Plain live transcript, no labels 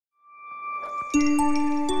You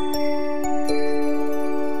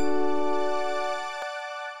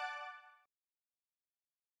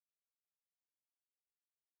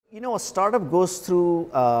know, a startup goes through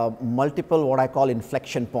multiple what I call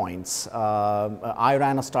inflection points. I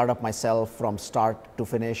ran a startup myself from start to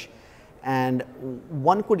finish, and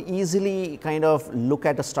one could easily kind of look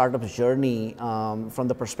at a startup's journey from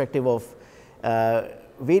the perspective of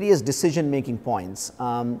various decision-making points.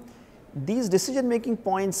 These decision-making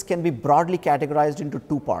points can be broadly categorized into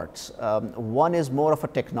two parts. One is more of a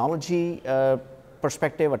technology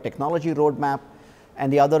perspective, a technology roadmap,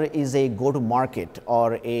 and the other is a go-to-market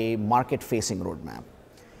or a market-facing roadmap.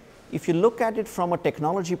 If you look at it from a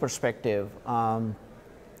technology perspective,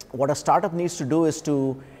 what a startup needs to do is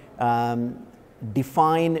to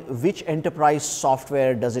define which enterprise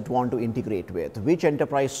software does it want to integrate with, which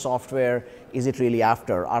enterprise software is it really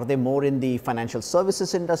after. Are they more in the financial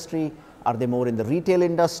services industry? Are they more in the retail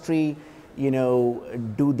industry? You know,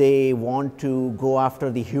 do they want to go after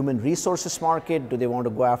the human resources market? Do they want to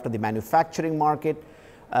go after the manufacturing market?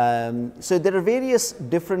 So there are various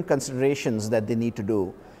different considerations that they need to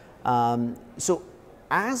do. So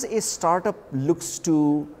as a startup looks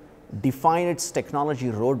to define its technology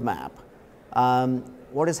roadmap,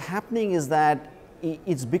 what is happening is that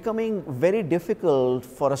it's becoming very difficult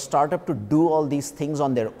for a startup to do all these things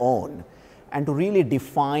on their own and to really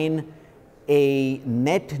define a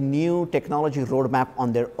net new technology roadmap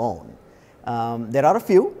on their own. There are a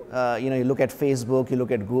few, you know, you look at Facebook, you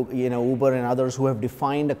look at Google, you know, Uber and others who have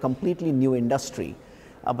defined a completely new industry.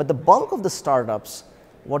 But the bulk of the startups,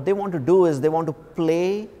 what they want to do is they want to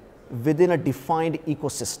play within a defined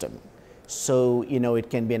ecosystem. So, you know, it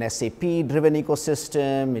can be an SAP driven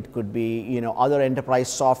ecosystem, it could be, you know, other enterprise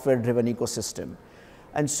software driven ecosystem.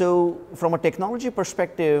 And so from a technology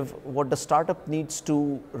perspective, what the startup needs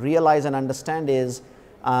to realize and understand is,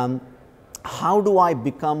 how do I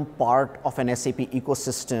become part of an SAP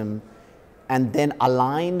ecosystem and then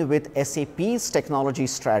align with SAP's technology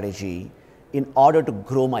strategy in order to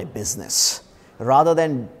grow my business? Rather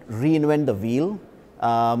than reinvent the wheel,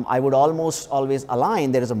 I would almost always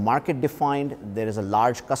align. There is a market defined, there is a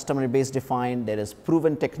large customer base defined, there is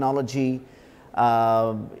proven technology.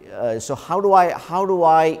 So how do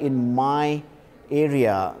I in my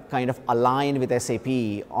area kind of align with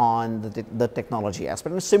SAP on the technology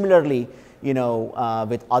aspect? And similarly, you know,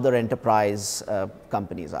 with other enterprise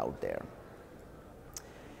companies out there.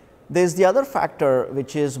 There's the other factor,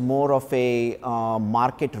 which is more of a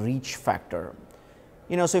market reach factor.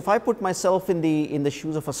 You know, so if I put myself in the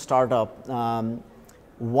shoes of a startup,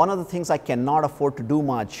 one of the things I cannot afford to do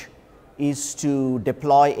much is to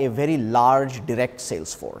deploy a very large direct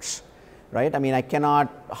sales force, right? I mean, I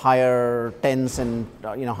cannot hire tens and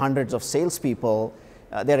you know, hundreds of salespeople.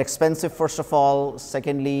 They're expensive, first of all.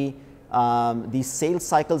 Secondly, these sales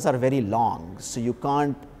cycles are very long, so you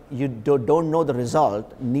don't know the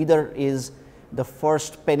result. Neither is the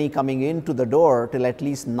first penny coming into the door till at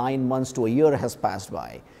least 9 months to a year has passed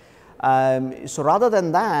by. So rather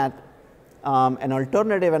than that, an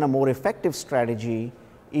alternative and a more effective strategy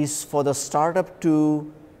is for the startup to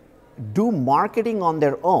do marketing on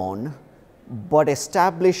their own, but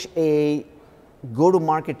establish a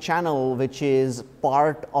go-to-market channel which is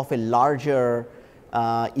part of a larger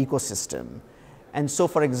ecosystem. And so,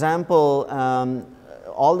 for example,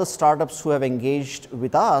 all the startups who have engaged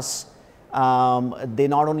with us, they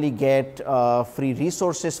not only get free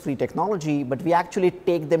resources, free technology, but we actually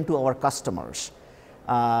take them to our customers.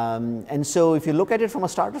 And so if you look at it from a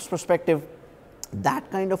startup's perspective,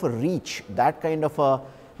 that kind of a reach, that kind of a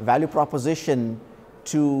value proposition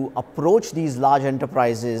to approach these large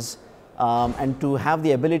enterprises and to have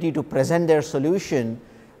the ability to present their solution,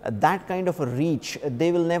 that kind of a reach,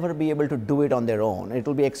 they will never be able to do it on their own. It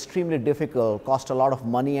will be extremely difficult, cost a lot of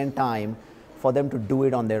money and time for them to do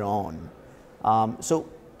it on their own. So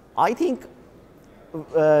I think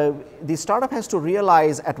the startup has to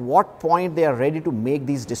realize at what point they are ready to make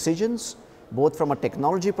these decisions, both from a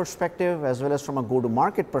technology perspective as well as from a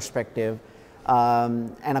go-to-market perspective,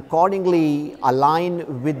 and accordingly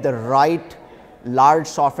align with the right large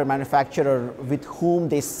software manufacturer with whom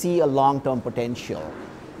they see a long-term potential.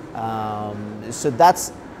 So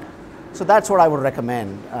that's what I would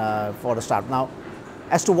recommend for the startup. Now,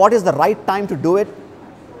 as to what is the right time to do it,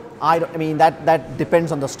 I mean that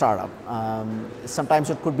depends on the startup. Sometimes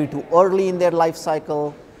it could be too early in their life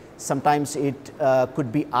cycle. Sometimes it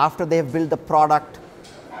could be after they have built the product,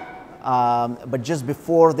 but just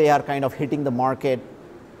before they are kind of hitting the market.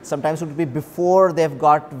 Sometimes it would be before they have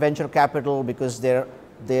got venture capital because their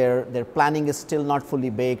planning is still not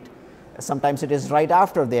fully baked. Sometimes it is right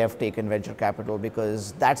after they have taken venture capital,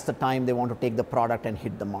 because that's the time they want to take the product and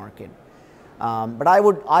hit the market. But I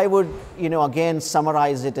would again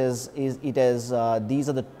summarize it as these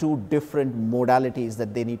are the two different modalities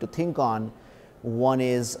that they need to think on. One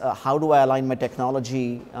is how do I align my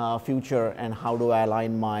technology future, and how do I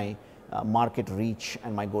align my market reach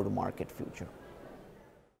and my go-to-market future.